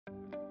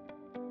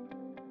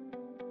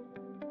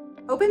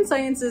Open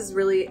science is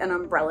really an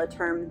umbrella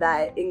term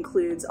that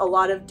includes a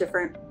lot of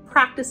different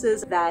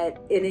practices that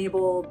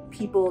enable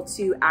people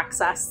to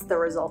access the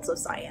results of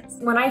science.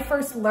 When I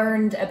first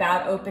learned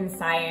about open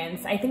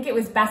science, I think it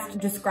was best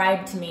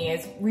described to me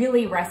as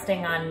really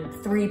resting on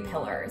three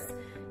pillars.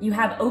 You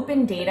have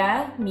open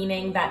data,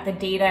 meaning that the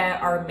data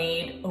are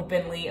made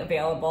openly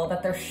available,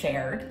 that they're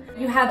shared.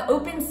 You have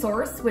open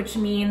source, which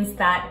means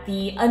that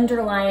the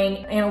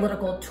underlying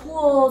analytical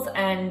tools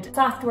and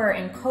software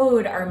and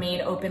code are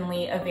made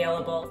openly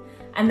available.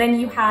 And then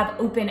you have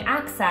open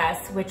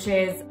access, which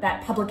is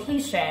that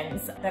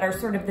publications that are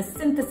sort of the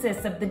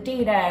synthesis of the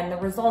data and the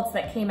results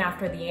that came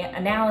after the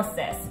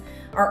analysis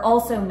are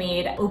also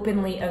made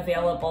openly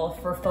available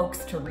for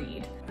folks to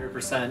read.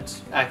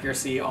 100%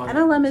 accuracy on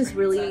NLM is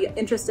really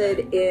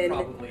interested in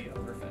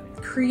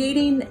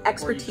creating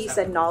expertise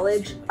and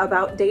knowledge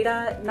about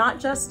data, not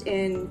just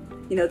in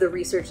the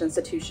research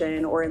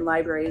institution or in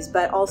libraries,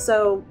 but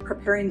also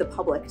preparing the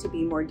public to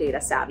be more data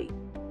savvy.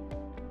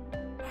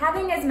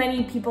 Having as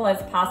many people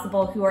as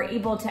possible who are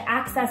able to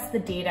access the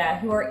data,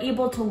 who are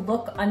able to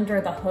look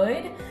under the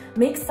hood,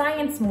 makes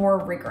science more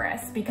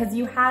rigorous because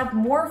you have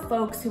more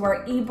folks who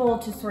are able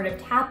to sort of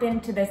tap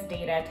into this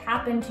data,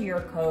 tap into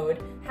your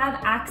code, have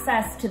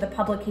access to the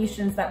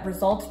publications that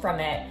result from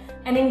it,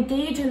 and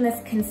engage in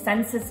this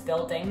consensus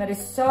building that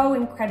is so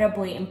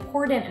incredibly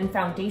important and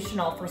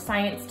foundational for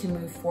science to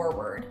move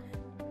forward.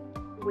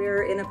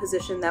 We're in a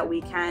position that we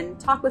can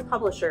talk with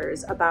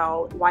publishers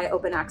about why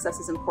open access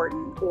is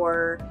important,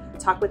 or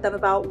talk with them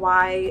about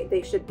why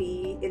they should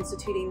be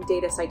instituting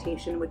data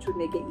citation, which would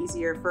make it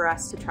easier for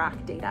us to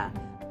track data.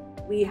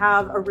 We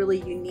have a really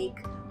unique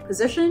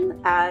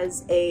position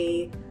as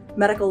a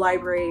medical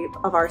library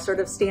of our sort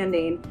of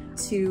standing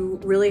to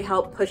really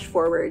help push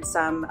forward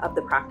some of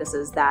the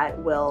practices that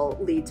will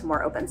lead to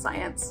more open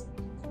science.